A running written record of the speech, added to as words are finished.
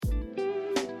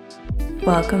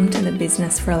Welcome to the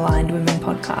Business for Aligned Women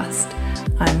podcast.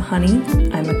 I'm Honey.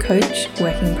 I'm a coach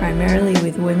working primarily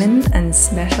with women and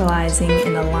specializing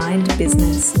in aligned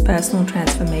business, personal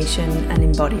transformation, and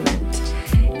embodiment.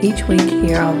 Each week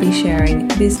here I'll be sharing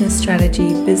business strategy,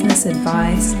 business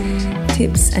advice,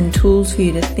 tips and tools for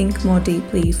you to think more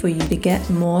deeply, for you to get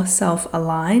more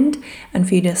self-aligned, and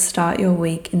for you to start your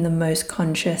week in the most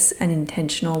conscious and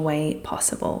intentional way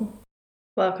possible.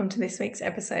 Welcome to this week's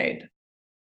episode.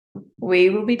 We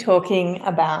will be talking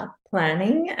about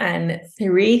planning and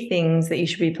 3 things that you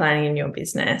should be planning in your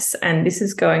business. And this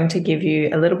is going to give you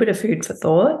a little bit of food for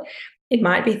thought. It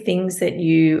might be things that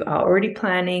you are already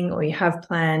planning or you have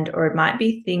planned, or it might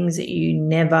be things that you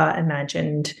never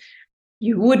imagined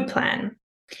you would plan.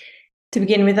 To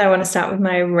begin with, I want to start with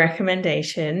my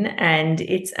recommendation, and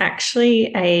it's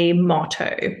actually a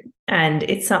motto, and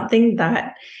it's something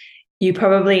that you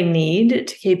probably need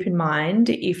to keep in mind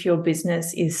if your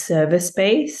business is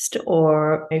service-based,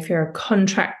 or if you're a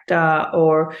contractor,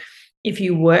 or if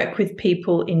you work with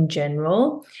people in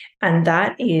general, and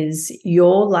that is,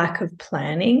 your lack of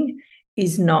planning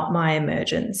is not my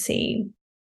emergency.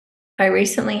 I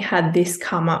recently had this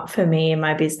come up for me in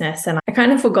my business, and I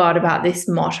kind of forgot about this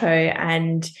motto,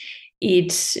 and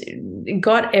it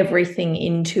got everything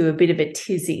into a bit of a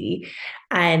tizzy.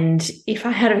 And if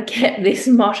I had kept this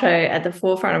motto at the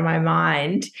forefront of my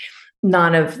mind,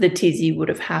 none of the tizzy would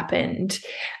have happened.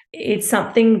 It's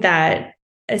something that,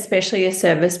 especially as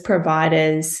service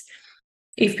providers,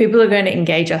 if people are going to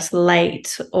engage us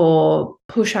late or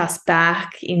push us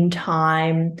back in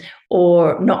time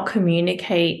or not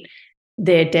communicate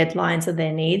their deadlines or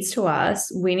their needs to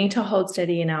us, we need to hold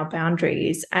steady in our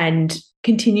boundaries and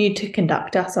continue to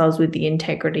conduct ourselves with the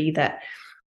integrity that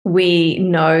we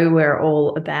know we're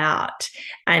all about.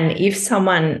 And if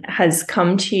someone has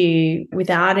come to you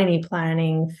without any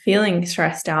planning, feeling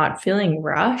stressed out, feeling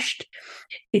rushed,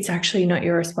 it's actually not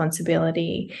your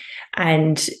responsibility.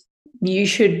 And you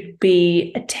should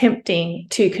be attempting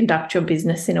to conduct your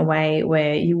business in a way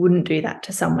where you wouldn't do that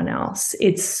to someone else.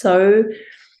 It's so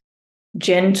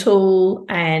gentle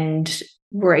and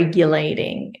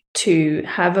regulating to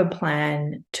have a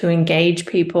plan, to engage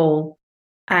people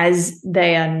as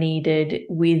they are needed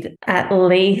with at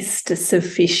least a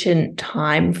sufficient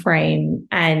time frame.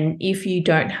 And if you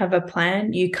don't have a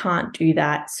plan, you can't do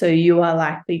that. So you are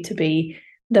likely to be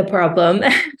the problem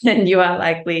and you are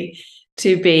likely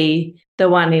to be the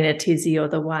one in a tizzy or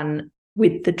the one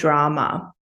with the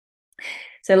drama.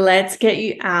 So let's get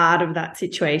you out of that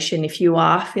situation. If you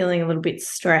are feeling a little bit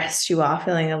stressed, you are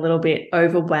feeling a little bit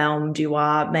overwhelmed, you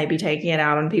are maybe taking it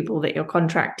out on people that you're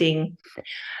contracting,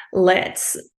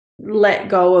 let's let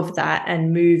go of that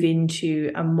and move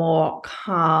into a more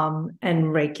calm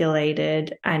and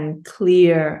regulated and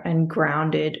clear and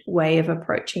grounded way of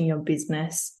approaching your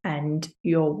business and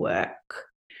your work.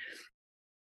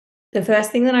 The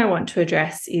first thing that I want to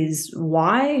address is,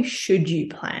 why should you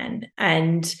plan?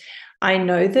 And I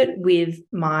know that with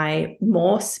my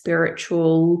more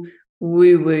spiritual,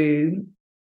 woo-woo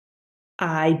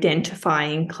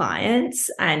identifying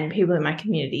clients and people in my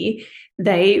community,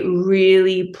 they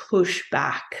really push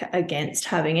back against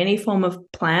having any form of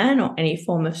plan or any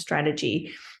form of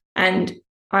strategy. And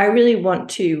I really want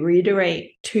to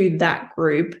reiterate to that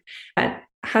group that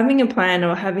having a plan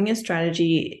or having a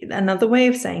strategy, another way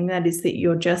of saying that is that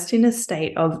you're just in a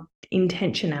state of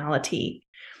intentionality.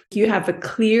 You have a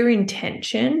clear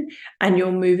intention and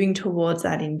you're moving towards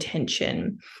that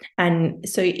intention. And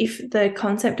so if the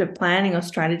concept of planning or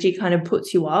strategy kind of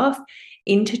puts you off,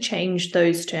 interchange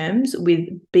those terms with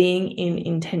being in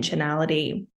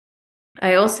intentionality.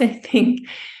 I also think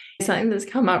something that's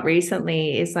come up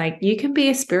recently is, like, you can be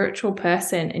a spiritual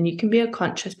person and you can be a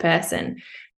conscious person.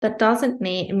 That doesn't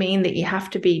mean that you have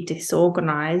to be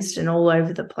disorganized and all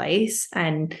over the place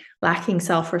and lacking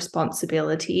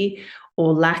self-responsibility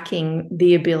or lacking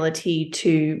the ability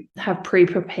to have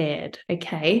pre-prepared,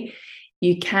 okay?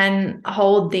 You can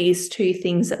hold these 2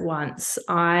 things at once.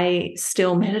 I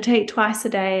still meditate twice a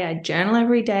day. I journal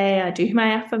every day. I do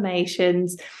my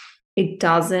affirmations. It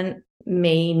doesn't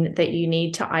mean that you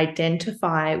need to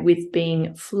identify with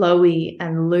being flowy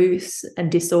and loose and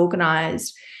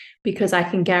disorganized, because I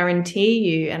can guarantee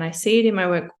you, and I see it in my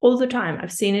work all the time,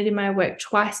 I've seen it in my work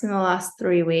twice in the last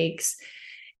 3 weeks,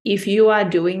 if you are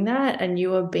doing that and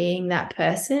you are being that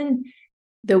person,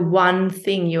 the one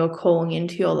thing you are calling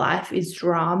into your life is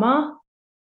drama,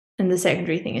 and the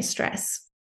secondary thing is stress.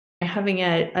 Having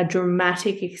a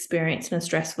dramatic experience and a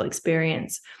stressful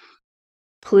experience,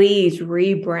 please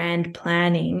rebrand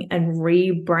planning and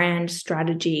rebrand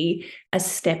strategy as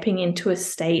stepping into a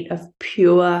state of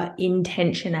pure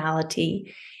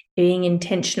intentionality. being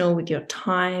intentional with your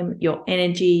time, your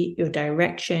energy, your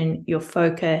direction, your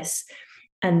focus.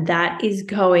 And that is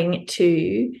going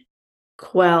to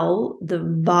quell the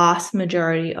vast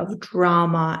majority of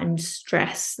drama and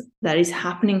stress that is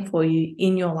happening for you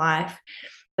in your life.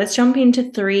 Let's jump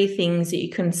into 3 things that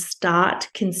you can start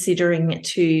considering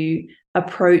to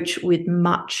approach with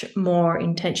much more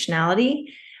intentionality.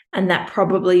 And that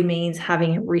probably means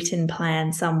having a written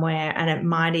plan somewhere. And it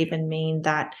might even mean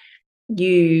that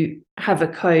you have a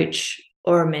coach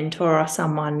or a mentor or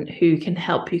someone who can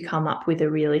help you come up with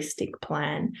a realistic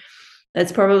plan.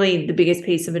 That's probably the biggest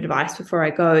piece of advice before I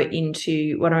go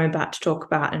into what I'm about to talk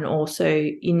about and also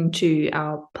into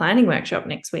our planning workshop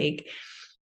next week.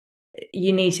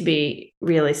 You need to be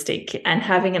realistic, and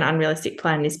having an unrealistic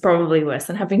plan is probably worse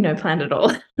than having no plan at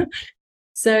all.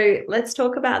 So let's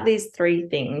talk about these 3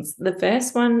 things. The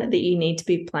first one that you need to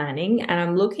be planning, and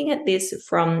I'm looking at this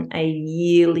from a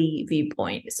yearly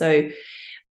viewpoint. So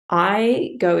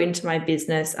I go into my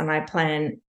business and I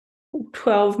plan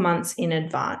 12 months in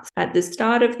advance. At the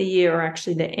start of the year, or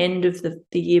actually the end of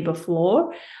the year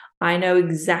before, I know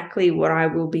exactly what I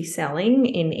will be selling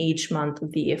in each month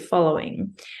of the year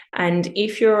following. And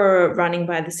if you're running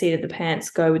by the seat of the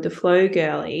pants, go with the flow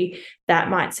girly,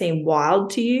 that might seem wild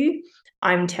to you.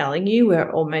 I'm telling you,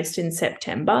 we're almost in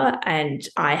September and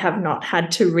I have not had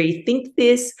to rethink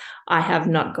this. I have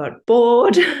not got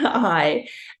bored. I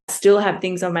still have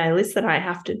things on my list that I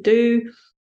have to do.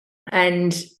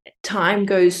 And time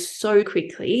goes so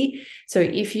quickly. So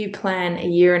if you plan a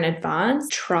year in advance,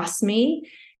 trust me,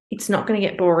 it's not going to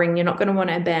get boring. You're not going to want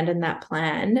to abandon that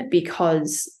plan,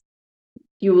 because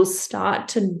you will start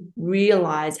to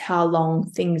realize how long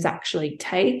things actually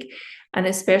take. And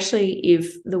especially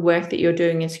if the work that you're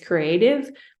doing is creative,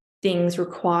 things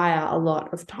require a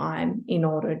lot of time in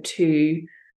order to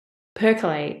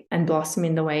percolate and blossom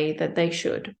in the way that they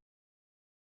should.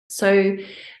 So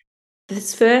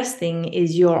this first thing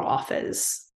is your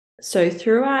offers. So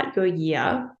throughout your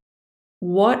year,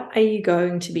 what are you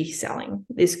going to be selling?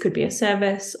 This could be a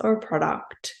service or a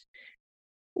product.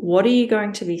 What are you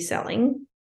going to be selling?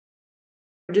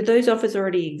 Do those offers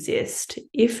already exist?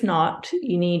 If not,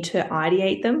 you need to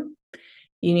ideate them.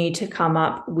 You need to come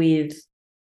up with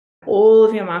all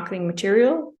of your marketing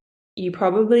material. You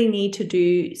probably need to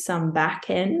do some back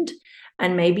end,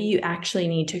 and maybe you actually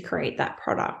need to create that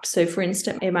product. So for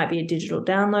instance, it might be a digital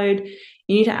download.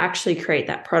 You need to actually create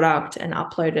that product and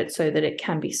upload it so that it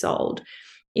can be sold.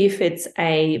 If it's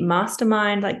a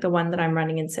mastermind like the one that I'm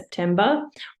running in September,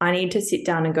 I need to sit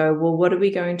down and go, well, what are we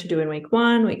going to do in week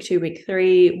 1, week 2, week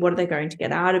 3? What are they going to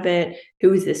get out of it?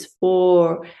 Who is this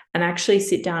for? And actually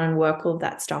sit down and work all of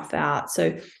that stuff out.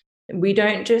 So we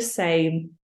don't just say,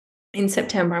 in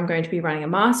September, I'm going to be running a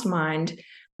mastermind.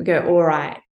 We go, all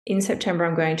right, in September,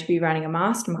 I'm going to be running a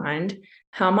mastermind.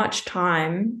 How much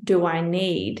time do I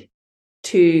need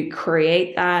to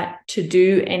create that, to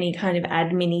do any kind of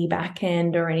admin-y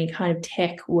backend or any kind of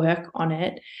tech work on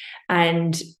it?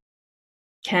 And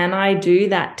can I do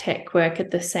that tech work at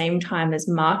the same time as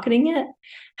marketing it?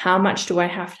 How much do I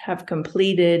have to have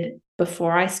completed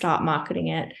before I start marketing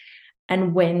it?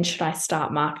 And when should I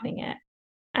start marketing it?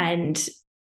 And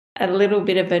a little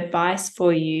bit of advice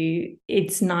for you,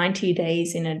 it's 90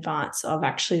 days in advance of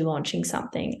actually launching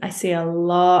something. I see a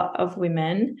lot of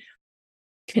women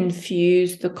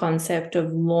confuse the concept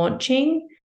of launching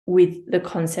with the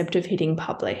concept of hitting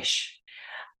publish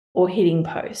or hitting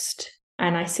post.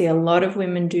 And I see a lot of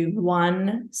women do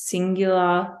one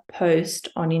singular post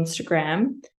on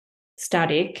Instagram,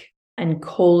 static, and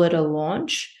call it a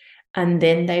launch. And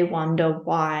then they wonder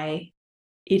why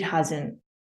it hasn't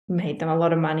made them a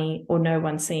lot of money or no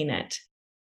one's seen it.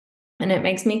 And it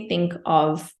makes me think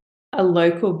of a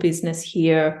local business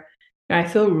here. I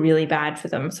feel really bad for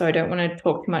them, so I don't want to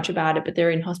talk too much about it, but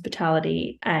they're in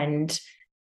hospitality and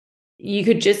you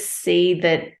could just see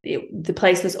that the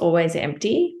place was always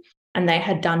empty and they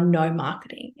had done no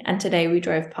marketing. And today we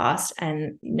drove past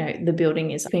and the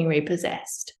building is being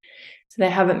repossessed. So they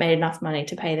haven't made enough money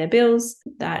to pay their bills.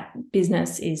 That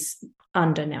business is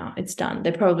under now. It's done.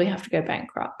 They probably have to go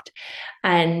bankrupt.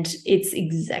 And it's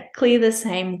exactly the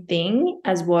same thing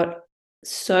as what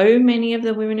so many of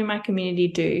the women in my community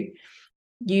do.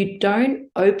 You don't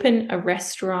open a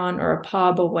restaurant or a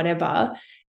pub or whatever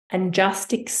and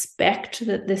just expect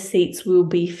that the seats will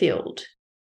be filled.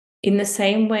 In the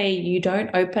same way, you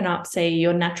don't open up, say,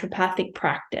 your naturopathic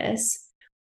practice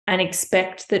and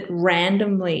expect that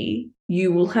randomly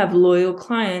you will have loyal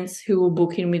clients who will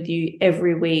book in with you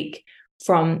every week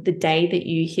from the day that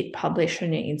you hit publish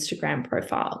on your Instagram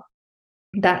profile.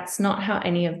 That's not how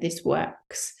any of this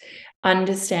works.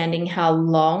 understanding how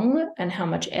long and how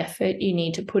much effort you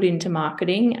need to put into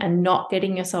marketing and not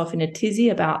getting yourself in a tizzy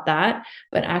about that,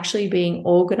 but actually being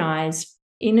organized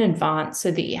in advance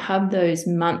so that you have those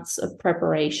months of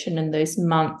preparation and those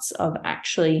months of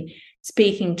actually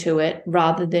speaking to it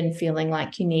rather than feeling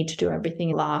like you need to do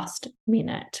everything last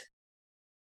minute.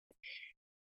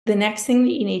 The next thing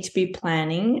that you need to be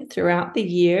planning throughout the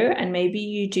year, and maybe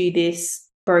you do this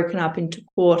broken up into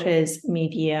quarters,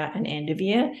 mid-year, and end of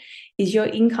year, is your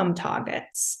income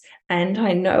targets. And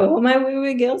I know all my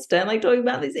woo-woo girls don't like talking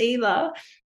about this either,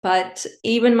 but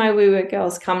even my woo-woo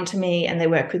girls come to me and they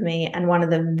work with me, and one of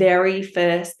the very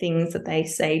first things that they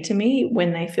say to me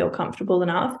when they feel comfortable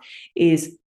enough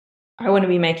is, I want to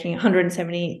be making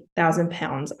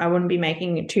 £170,000. I want to be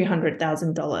making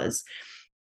 $200,000.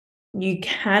 You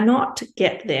cannot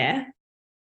get there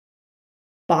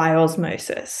by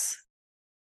osmosis.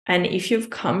 And if you've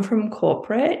come from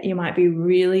corporate, you might be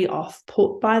really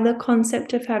off-put by the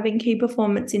concept of having key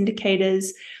performance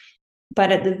indicators.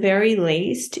 But at the very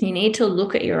least, you need to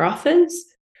look at your offers,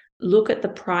 look at the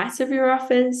price of your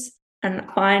offers, and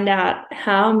find out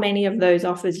how many of those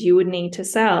offers you would need to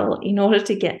sell in order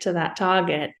to get to that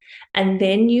target. And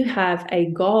then you have a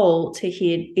goal to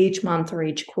hit each month or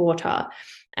each quarter.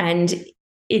 And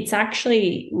it's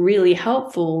actually really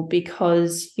helpful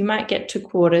because you might get to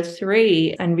quarter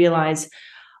 3 and realize,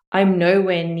 I'm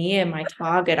nowhere near my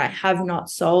target. I have not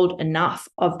sold enough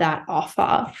of that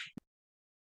offer.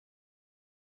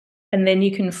 And then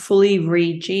you can fully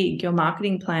rejig your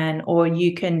marketing plan, or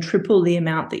you can triple the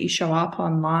amount that you show up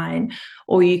online,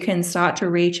 or you can start to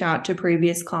reach out to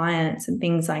previous clients and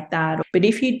things like that. But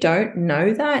if you don't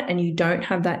know that and you don't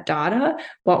have that data,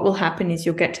 what will happen is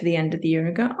you'll get to the end of the year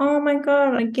and go, oh my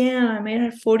God, again, I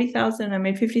made 40,000, I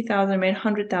made 50,000, I made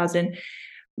 100,000.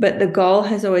 But the goal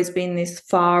has always been this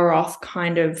far off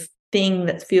kind of thing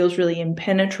that feels really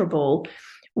impenetrable.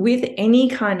 With any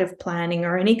kind of planning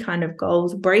or any kind of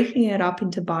goals, breaking it up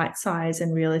into bite size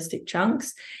and realistic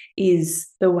chunks is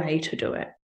the way to do it.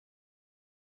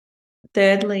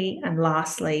 Thirdly, and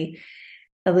lastly,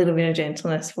 a little bit of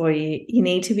gentleness for you. You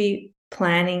need to be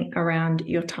planning around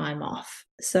your time off.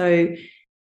 So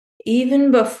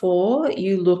even before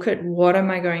you look at what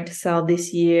am I going to sell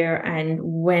this year and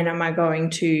when am I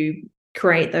going to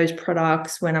create those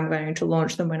products, when I'm going to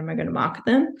launch them, when am I going to market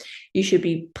them, you should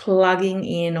be plugging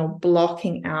in or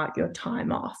blocking out your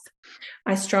time off.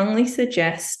 I strongly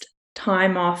suggest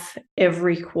time off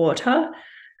every quarter.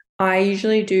 I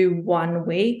usually do 1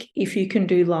 week. If you can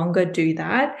do longer, do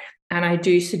that. And I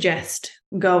do suggest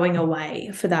going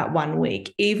away for that 1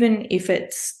 week, even if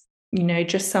it's,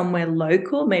 just somewhere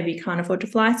local. Maybe you can't afford to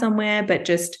fly somewhere, but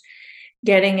just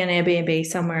getting an Airbnb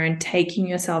somewhere and taking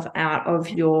yourself out of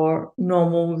your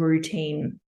normal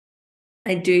routine.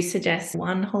 I do suggest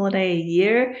 1 holiday a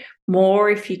year,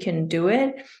 more if you can do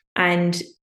it, and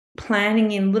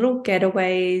planning in little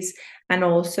getaways and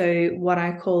also what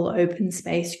I call open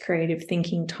space creative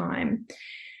thinking time.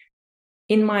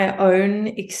 In my own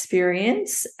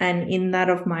experience and in that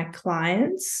of my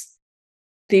clients,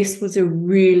 this was a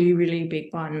really, really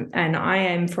big one. And I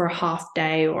am for a half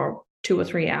day or 2 or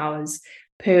 3 hours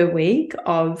per week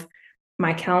of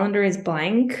my calendar is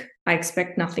blank. I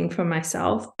expect nothing from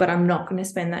myself, but I'm not going to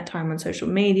spend that time on social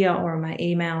media or on my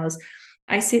emails.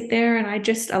 I sit there and I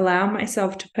just allow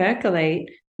myself to percolate,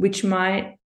 which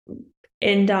might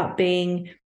end up being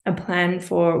a plan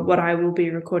for what I will be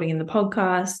recording in the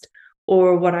podcast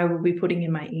or what I will be putting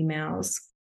in my emails.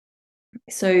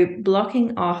 So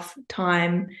blocking off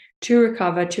time to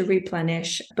recover, to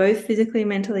replenish, both physically and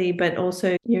mentally, but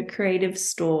also your creative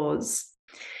stores.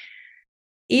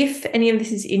 If any of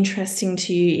this is interesting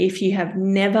to you, if you have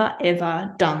never,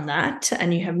 ever done that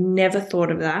and you have never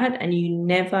thought of that and you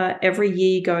never, every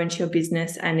year you go into your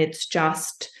business and it's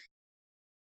just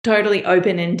totally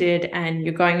open-ended and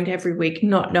you're going into every week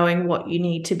not knowing what you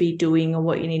need to be doing or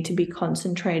what you need to be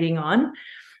concentrating on,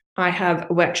 I have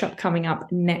a workshop coming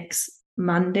up next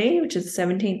Monday, which is the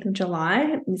 17th of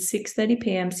July, at 6:30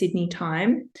 p.m. Sydney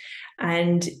time.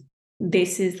 And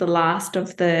this is the last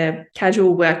of the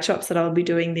casual workshops that I'll be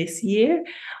doing this year.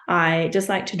 I just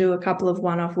like to do a couple of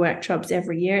one-off workshops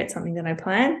every year. It's something that I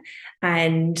plan.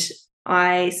 And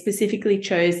I specifically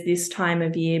chose this time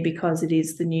of year because it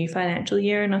is the new financial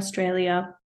year in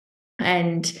Australia.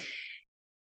 And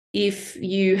if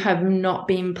you have not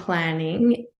been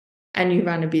planning and you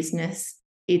run a business,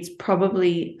 it's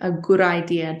probably a good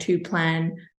idea to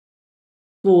plan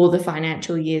for the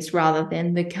financial years rather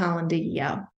than the calendar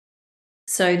year.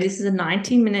 So this is a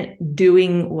 90-minute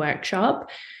doing workshop.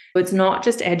 It's not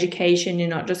just education. You're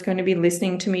not just going to be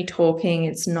listening to me talking.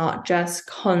 It's not just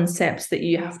concepts that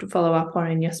you have to follow up on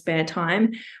in your spare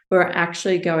time. We're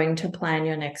actually going to plan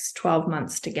your next 12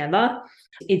 months together.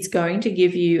 It's going to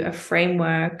give you a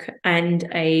framework and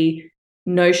a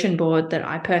Notion board that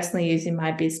I personally use in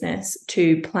my business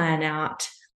to plan out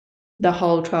the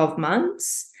whole 12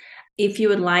 months. If you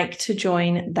would like to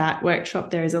join that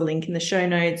workshop, there is a link in the show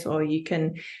notes, or you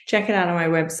can check it out on my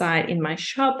website in my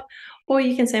shop, or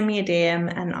you can send me a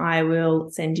DM and I will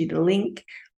send you the link.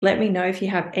 Let me know if you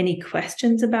have any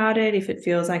questions about it. If it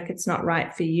feels like it's not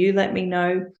right for you, let me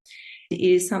know. It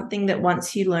is something that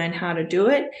once you learn how to do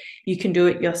it, you can do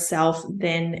it yourself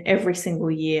then every single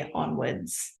year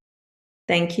onwards.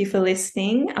 Thank you for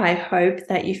listening. I hope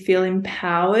that you feel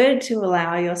empowered to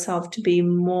allow yourself to be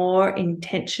more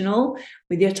intentional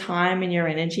with your time and your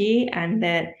energy, and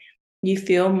that you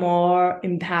feel more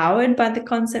empowered by the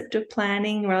concept of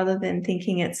planning rather than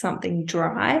thinking it's something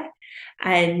dry,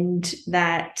 and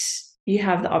that you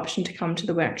have the option to come to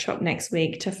the workshop next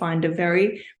week to find a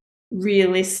very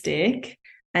realistic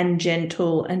and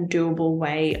gentle and doable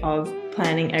way of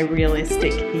planning a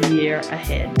realistic year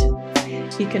ahead.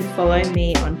 You can follow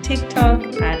me on TikTok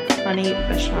at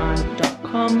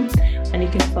honeybashan.com, and you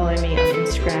can follow me on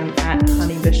Instagram at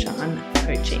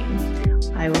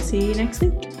honeybashancoaching. I will see you next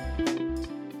week.